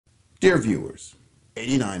Dear viewers,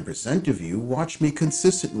 89% of you watch me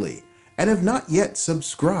consistently and have not yet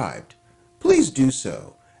subscribed. Please do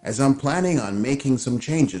so, as I'm planning on making some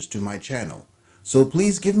changes to my channel. So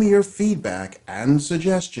please give me your feedback and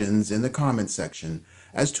suggestions in the comment section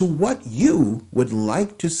as to what you would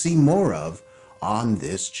like to see more of on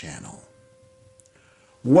this channel.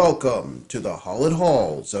 Welcome to the Hallowed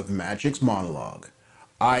Halls of Magic's Monologue.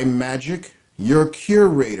 I'm Magic, your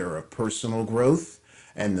curator of personal growth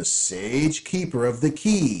and the sage keeper of the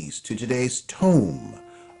keys to today's tome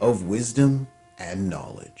of wisdom and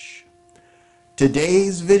knowledge.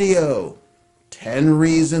 Today's video, 10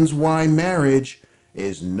 reasons why marriage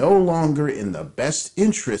is no longer in the best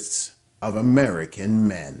interests of American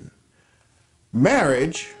men.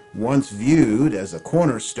 Marriage, once viewed as a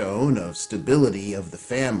cornerstone of stability of the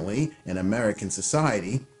family in American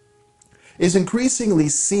society, is increasingly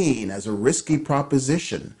seen as a risky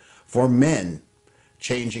proposition for men.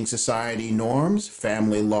 Changing society norms,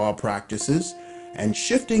 family law practices, and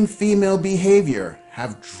shifting female behavior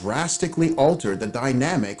have drastically altered the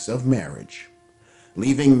dynamics of marriage,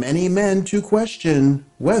 leaving many men to question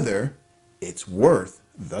whether it's worth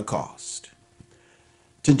the cost.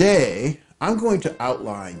 Today, I'm going to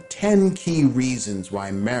outline 10 key reasons why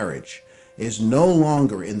marriage is no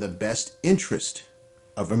longer in the best interest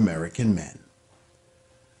of American men.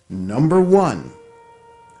 Number 1,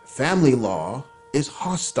 family law is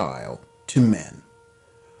hostile to men.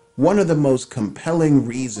 One of the most compelling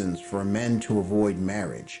reasons for men to avoid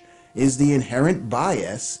marriage is the inherent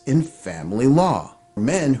bias in family law.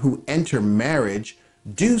 Men who enter marriage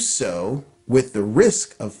do so with the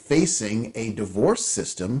risk of facing a divorce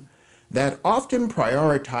system that often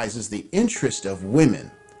prioritizes the interest of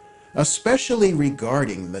women, especially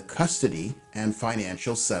regarding the custody and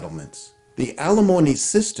financial settlements. The alimony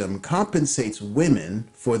system compensates women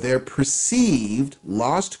for their perceived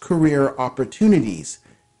lost career opportunities,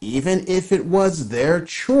 even if it was their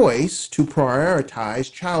choice to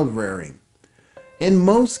prioritize child rearing. In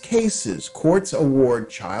most cases, courts award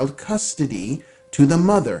child custody to the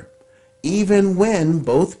mother, even when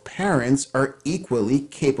both parents are equally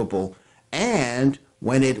capable and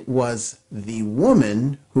when it was the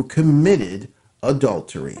woman who committed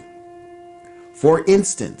adultery. For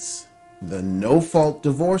instance, the no-fault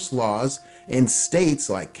divorce laws in states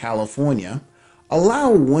like California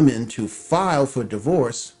allow women to file for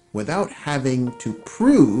divorce without having to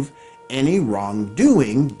prove any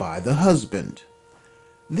wrongdoing by the husband.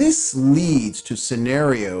 This leads to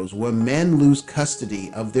scenarios where men lose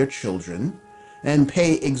custody of their children and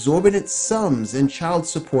pay exorbitant sums in child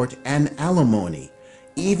support and alimony,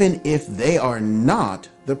 even if they are not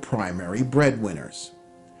the primary breadwinners.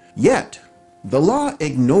 Yet, the law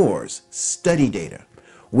ignores study data,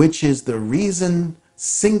 which is the reason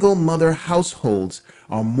single mother households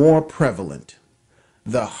are more prevalent.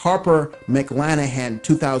 The Harper-McLanahan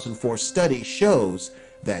 2004 study shows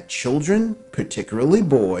that children, particularly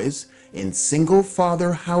boys, in single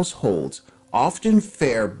father households often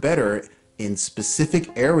fare better in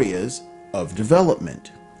specific areas of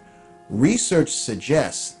development. Research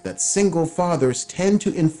suggests that single fathers tend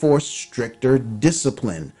to enforce stricter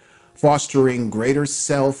discipline, fostering greater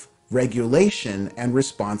self-regulation and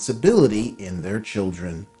responsibility in their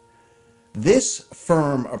children. This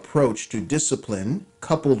firm approach to discipline,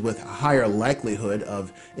 coupled with a higher likelihood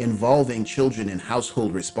of involving children in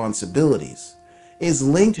household responsibilities, is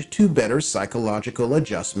linked to better psychological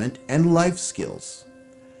adjustment and life skills.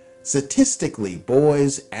 Statistically,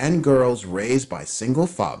 boys and girls raised by single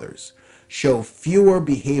fathers show fewer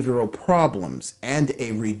behavioral problems and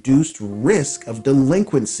a reduced risk of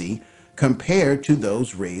delinquency compared to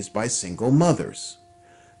those raised by single mothers.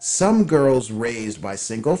 Some girls raised by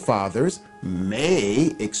single fathers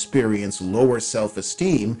may experience lower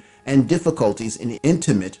self-esteem and difficulties in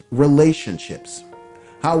intimate relationships.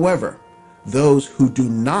 However, those who do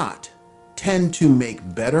not tend to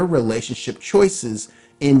make better relationship choices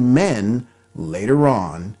in men later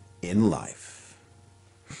on in life.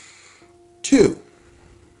 2,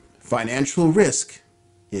 financial risk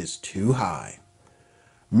is too high.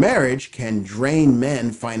 Marriage can drain men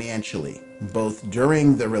financially, both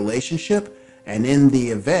during the relationship and in the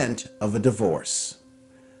event of a divorce.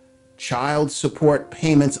 Child support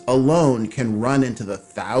payments alone can run into the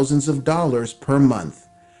thousands of dollars per month,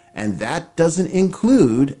 and that doesn't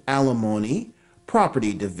include alimony,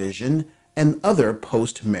 property division, and other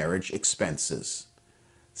post-marriage expenses.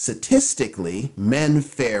 Statistically, men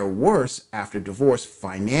fare worse after divorce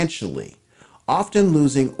financially, often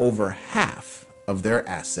losing over half of their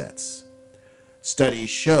assets. Studies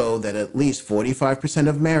show that at least 45%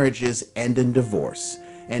 of marriages end in divorce,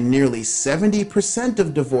 and nearly 70%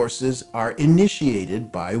 of divorces are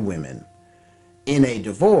initiated by women. In a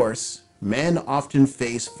divorce, men often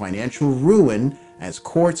face financial ruin as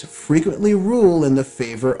courts frequently rule in the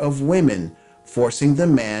favor of women, forcing the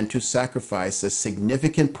man to sacrifice a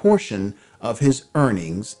significant portion of his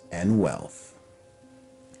earnings and wealth.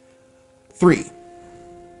 3.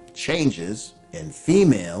 Changes in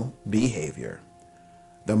female behavior.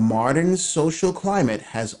 The modern social climate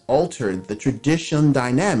has altered the traditional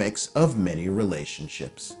dynamics of many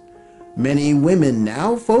relationships. Many women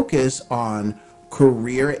now focus on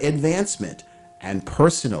career advancement and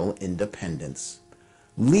personal independence,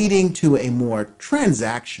 leading to a more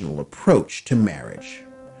transactional approach to marriage.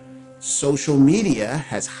 Social media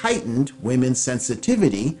has heightened women's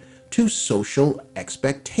sensitivity to social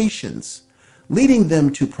expectations, leading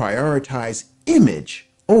them to prioritize image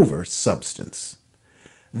over substance.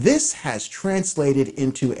 This has translated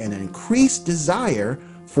into an increased desire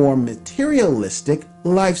for materialistic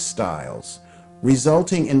lifestyles,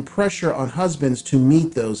 resulting in pressure on husbands to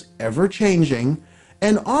meet those ever-changing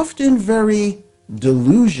and often very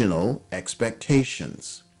delusional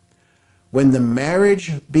expectations. When the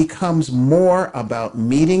marriage becomes more about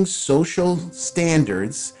meeting social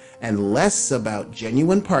standards and less about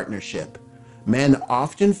genuine partnership, men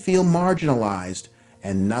often feel marginalized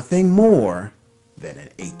and nothing more than an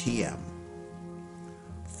ATM.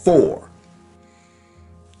 4.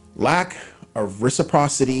 Lack of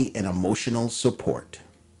reciprocity and emotional support.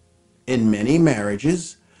 In many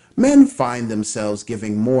marriages, men find themselves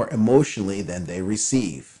giving more emotionally than they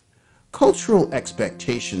receive. Cultural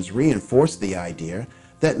expectations reinforce the idea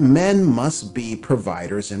that men must be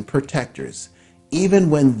providers and protectors,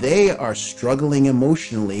 even when they are struggling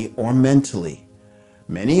emotionally or mentally.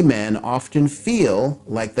 Many men often feel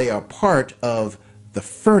like they are part of the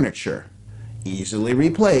furniture, easily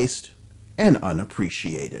replaced and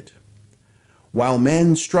unappreciated. While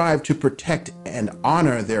men strive to protect and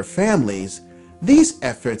honor their families, these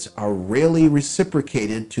efforts are rarely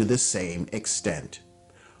reciprocated to the same extent.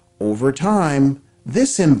 Over time,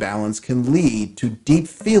 this imbalance can lead to deep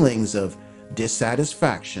feelings of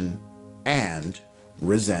dissatisfaction and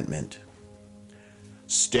resentment.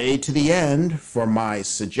 Stay to the end for my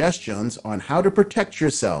suggestions on how to protect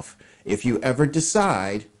yourself if you ever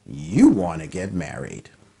decide you want to get married.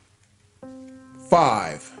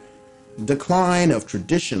 5. Decline of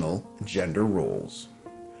traditional gender roles.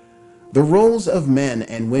 The roles of men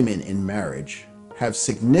and women in marriage have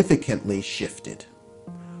significantly shifted.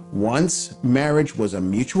 Once, marriage was a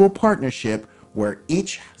mutual partnership where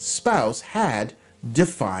each spouse had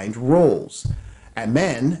defined roles, and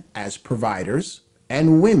men as providers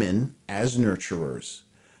and women as nurturers.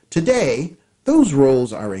 Today, those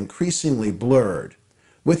roles are increasingly blurred,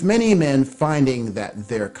 with many men finding that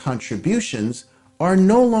their contributions are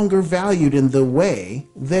no longer valued in the way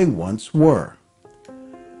they once were.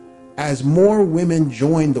 As more women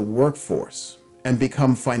join the workforce and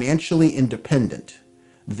become financially independent,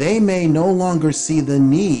 they may no longer see the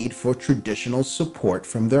need for traditional support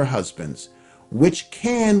from their husbands, which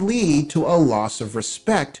can lead to a loss of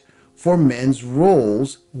respect for men's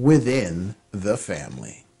roles within the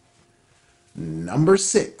family. Number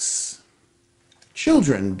 6.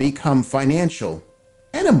 Children become financial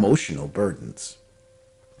and emotional burdens.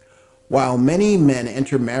 While many men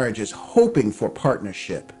enter marriages hoping for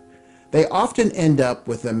partnership, they often end up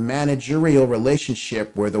with a managerial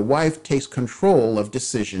relationship where the wife takes control of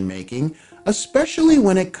decision-making, especially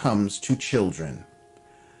when it comes to children.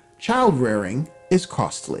 Child-rearing is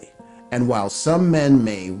costly, and while some men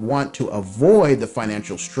may want to avoid the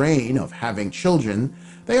financial strain of having children,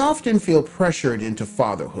 they often feel pressured into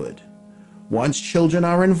fatherhood. Once children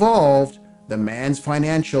are involved, the man's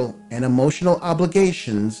financial and emotional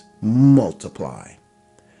obligations multiply.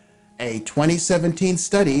 A 2017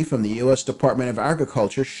 study from the U.S. Department of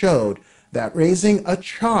Agriculture showed that raising a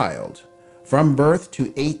child from birth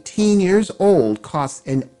to 18 years old costs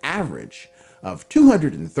an average of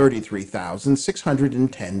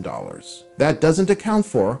 $233,610. That doesn't account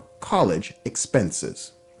for college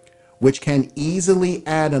expenses, which can easily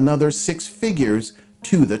add another 6 figures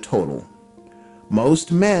to the total.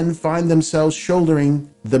 Most men find themselves shouldering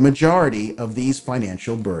the majority of these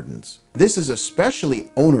financial burdens. This is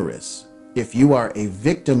especially onerous if you are a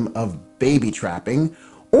victim of baby trapping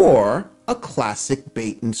or a classic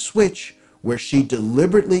bait and switch where she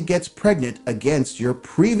deliberately gets pregnant against your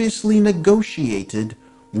previously negotiated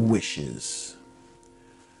wishes.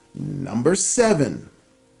 Number 7.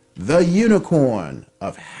 The unicorn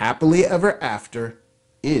of happily ever after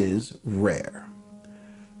is rare.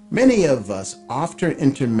 Many of us often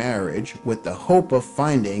enter marriage with the hope of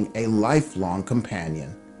finding a lifelong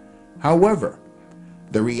companion, However,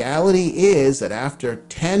 the reality is that after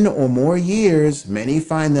 10 or more years, many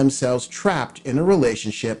find themselves trapped in a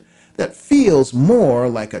relationship that feels more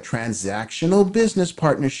like a transactional business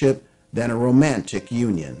partnership than a romantic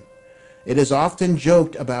union. It is often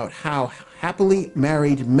joked about how happily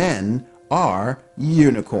married men are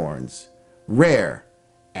unicorns, rare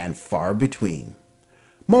and far between.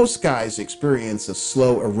 Most guys experience a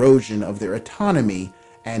slow erosion of their autonomy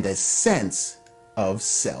and a sense of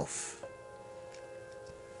self.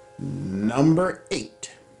 Number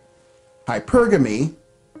 8, hypergamy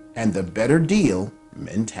and the better deal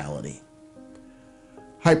mentality.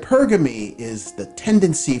 Hypergamy is the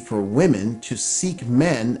tendency for women to seek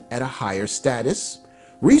men at a higher status,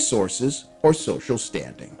 resources, or social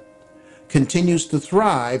standing. Continues to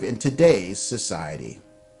thrive in today's society.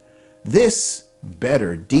 This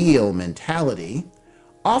better deal mentality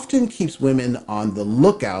often keeps women on the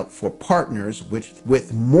lookout for partners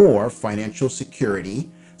with more financial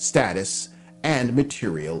security, status, and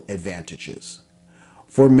material advantages.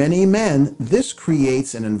 For many men, this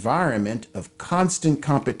creates an environment of constant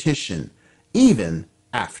competition, even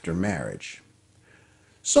after marriage.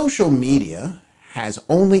 Social media has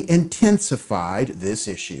only intensified this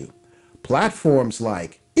issue. Platforms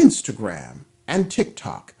like Instagram and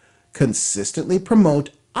TikTok consistently promote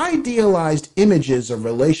idealized images of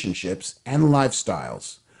relationships and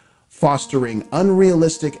lifestyles, fostering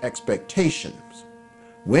unrealistic expectations.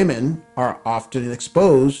 Women are often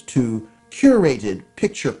exposed to curated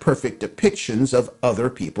picture-perfect depictions of other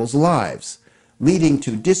people's lives, leading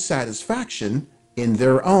to dissatisfaction in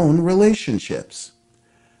their own relationships.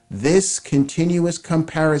 This continuous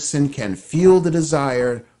comparison can fuel the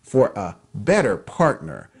desire for a better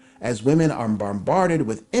partner, as women are bombarded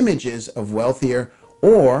with images of wealthier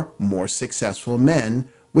or more successful men,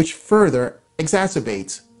 which further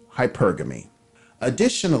exacerbates hypergamy.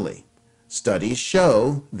 Additionally, studies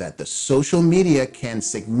show that the social media can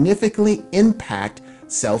significantly impact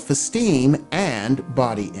self-esteem and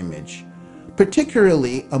body image,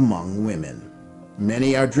 particularly among women.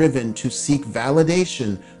 Many are driven to seek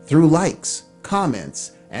validation through likes,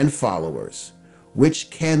 comments, and followers, which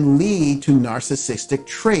can lead to narcissistic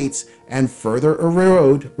traits and further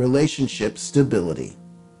erode relationship stability.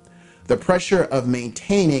 The pressure of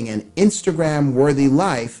maintaining an Instagram-worthy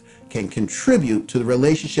life can contribute to the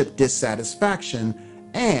relationship dissatisfaction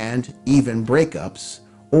and even breakups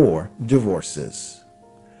or divorces.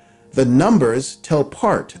 The numbers tell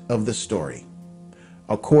part of the story.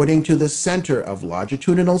 According to the Center of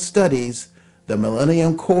Longitudinal Studies, the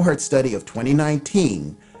Millennium Cohort Study of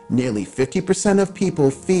 2019, nearly 50% of people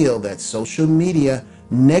feel that social media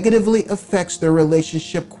negatively affects their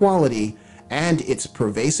relationship quality, and its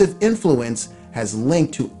pervasive influence has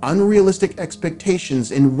linked to unrealistic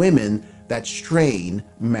expectations in women that strain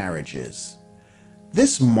marriages.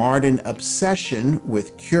 This modern obsession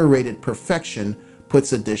with curated perfection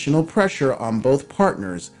puts additional pressure on both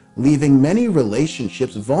partners, leaving many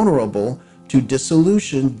relationships vulnerable to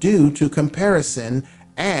dissolution due to comparison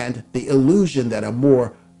and the illusion that a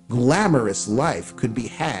more glamorous life could be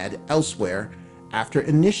had elsewhere after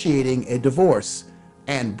initiating a divorce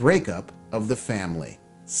and breakup of the family.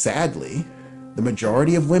 Sadly, the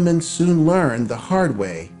majority of women soon learn the hard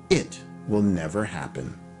way it will never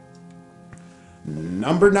happen.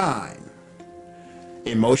 Number 9,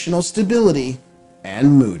 emotional stability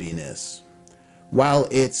and moodiness. While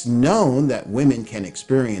it's known that women can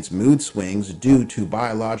experience mood swings due to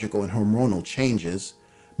biological and hormonal changes,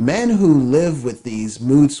 men who live with these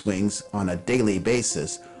mood swings on a daily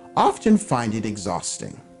basis often find it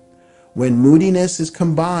exhausting. When moodiness is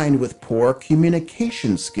combined with poor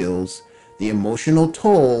communication skills, the emotional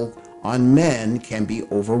toll on men can be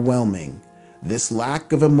overwhelming. This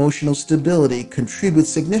lack of emotional stability contributes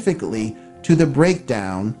significantly to the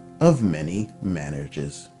breakdown of many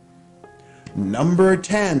marriages. Number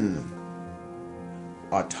 10,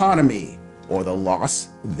 autonomy or the loss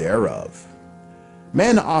thereof.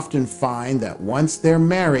 Men often find that once they're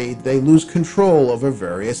married, they lose control over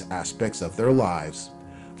various aspects of their lives,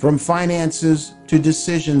 from finances to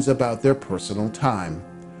decisions about their personal time.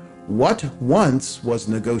 What once was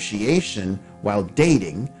negotiation while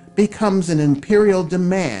dating becomes an imperial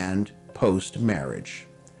demand post-marriage.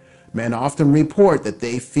 Men often report that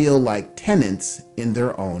they feel like tenants in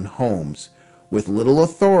their own homes, with little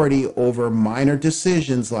authority over minor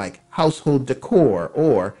decisions like household decor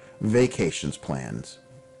or vacations plans.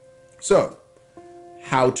 So,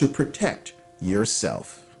 how to protect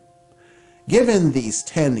yourself? Given these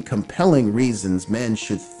 10 compelling reasons men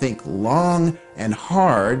should think long and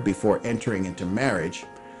hard before entering into marriage,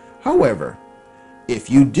 however, if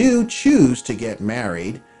you do choose to get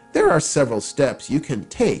married, There are several steps you can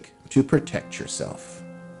take to protect yourself.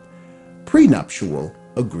 Prenuptial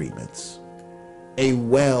agreements. A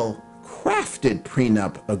well-crafted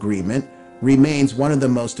prenup agreement remains one of the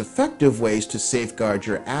most effective ways to safeguard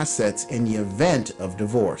your assets in the event of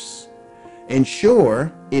divorce.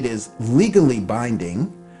 Ensure it is legally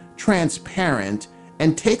binding, transparent,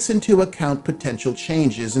 and takes into account potential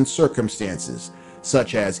changes in circumstances,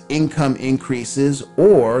 such as income increases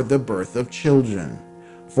or the birth of children.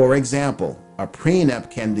 For example, a prenup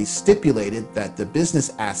can be stipulated that the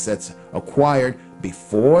business assets acquired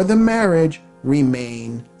before the marriage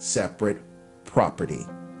remain separate property.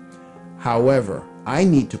 However, I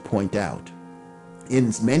need to point out,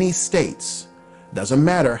 in many states, doesn't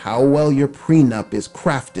matter how well your prenup is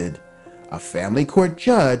crafted, a family court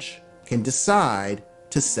judge can decide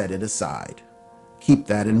to set it aside. Keep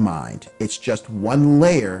that in mind. It's just one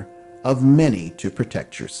layer of many to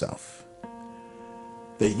protect yourself.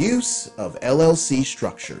 The use of LLC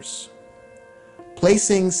structures.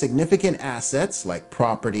 Placing significant assets like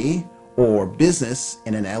property or business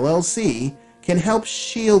in an LLC can help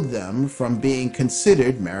shield them from being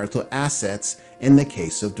considered marital assets in the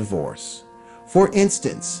case of divorce. For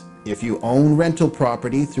instance, if you own rental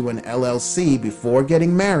property through an LLC before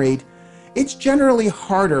getting married, it's generally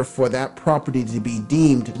harder for that property to be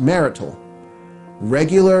deemed marital.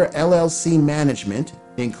 Regular LLC management,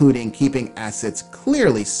 including keeping assets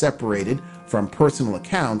clearly separated from personal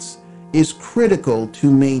accounts, is critical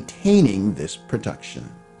to maintaining this protection.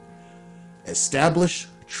 Establish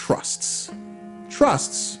trusts.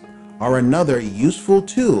 Trusts are another useful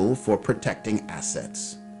tool for protecting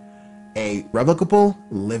assets. A revocable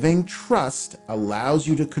living trust allows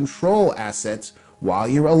you to control assets while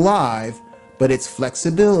you're alive, but its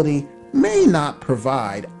flexibility may not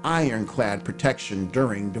provide ironclad protection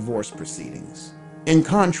during divorce proceedings. In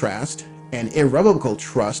contrast, an irrevocable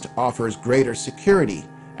trust offers greater security,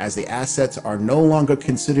 as the assets are no longer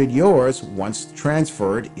considered yours once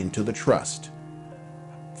transferred into the trust.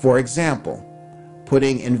 For example,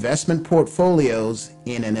 putting investment portfolios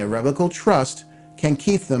in an irrevocable trust can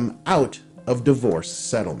keep them out of divorce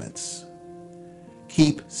settlements.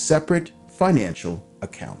 Keep separate financial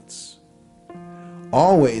accounts.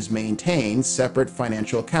 Always maintain separate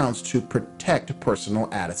financial accounts to protect personal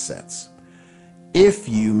assets. If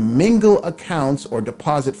you mingle accounts or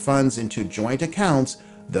deposit funds into joint accounts,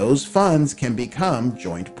 those funds can become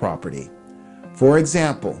joint property. For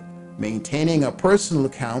example, maintaining a personal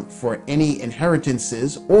account for any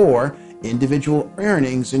inheritances or individual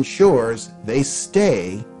earnings ensures they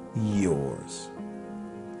stay yours.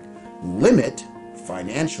 Limit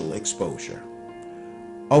financial exposure.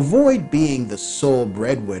 Avoid being the sole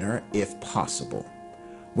breadwinner if possible.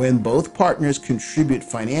 When both partners contribute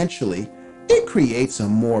financially, it creates a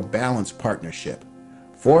more balanced partnership.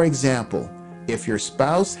 For example, if your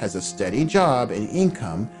spouse has a steady job and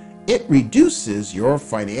income, it reduces your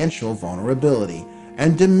financial vulnerability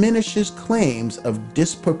and diminishes claims of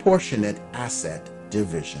disproportionate asset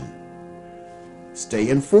division. Stay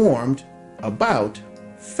informed about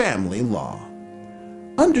family law.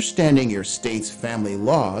 Understanding your state's family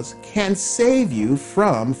laws can save you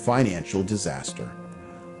from financial disaster.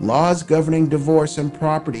 Laws governing divorce and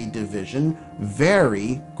property division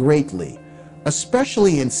vary greatly,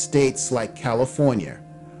 especially in states like California.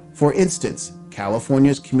 For instance,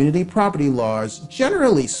 California's community property laws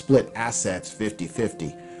generally split assets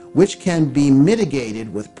 50-50, which can be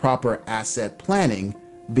mitigated with proper asset planning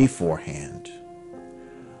beforehand.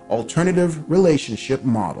 Alternative relationship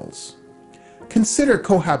models. Consider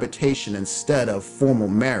cohabitation instead of formal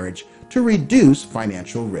marriage to reduce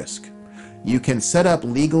financial risk. You can set up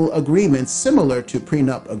legal agreements similar to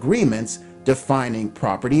prenup agreements defining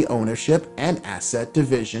property ownership and asset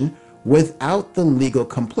division without the legal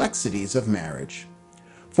complexities of marriage.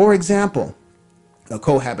 For example, a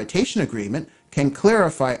cohabitation agreement can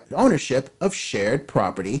clarify ownership of shared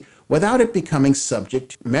property without it becoming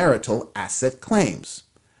subject to marital asset claims.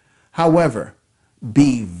 However,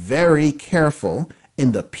 be very careful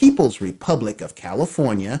in the People's Republic of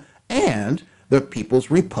California and the People's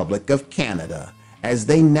Republic of Canada, as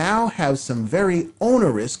they now have some very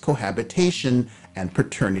onerous cohabitation and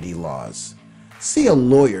paternity laws. See a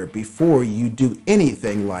lawyer before you do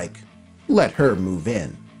anything like let her move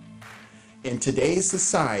in. In today's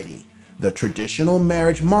society, the traditional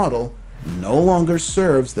marriage model no longer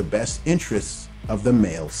serves the best interests of the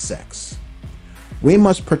male sex. We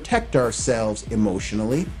must protect ourselves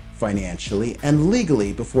emotionally, financially, and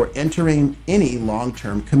legally before entering any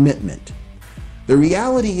long-term commitment. The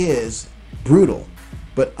reality is brutal,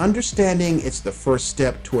 but understanding it's the first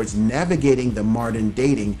step towards navigating the modern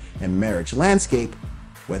dating and marriage landscape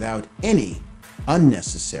without any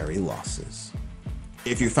unnecessary losses.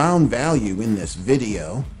 If you found value in this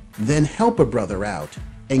video, then help a brother out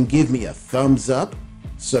and give me a thumbs up,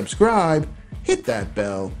 subscribe, hit that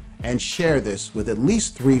bell, and share this with at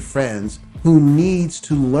least 3 friends who needs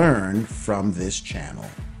to learn from this channel.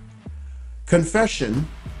 Confession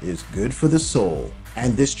is good for the soul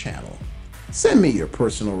and this channel. Send me your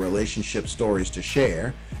personal relationship stories to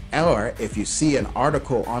share, or if you see an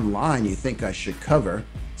article online you think I should cover,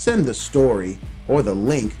 send the story or the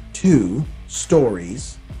link to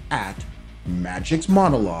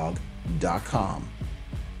stories@magicsmonologue.com.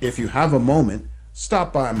 If you have a moment,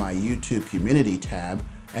 stop by my YouTube community tab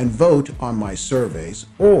and vote on my surveys,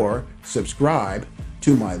 or subscribe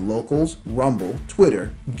to my Locals, Rumble,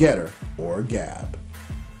 Twitter, Getter, or Gab.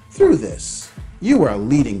 Through this, you are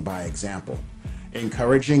leading by example,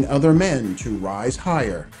 encouraging other men to rise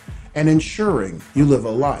higher, and ensuring you live a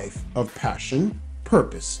life of passion,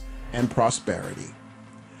 purpose, and prosperity.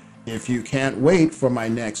 If you can't wait for my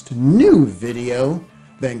next new video,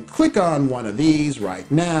 then click on one of these right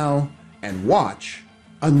now and watch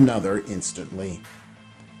another instantly.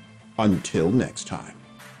 Until next time.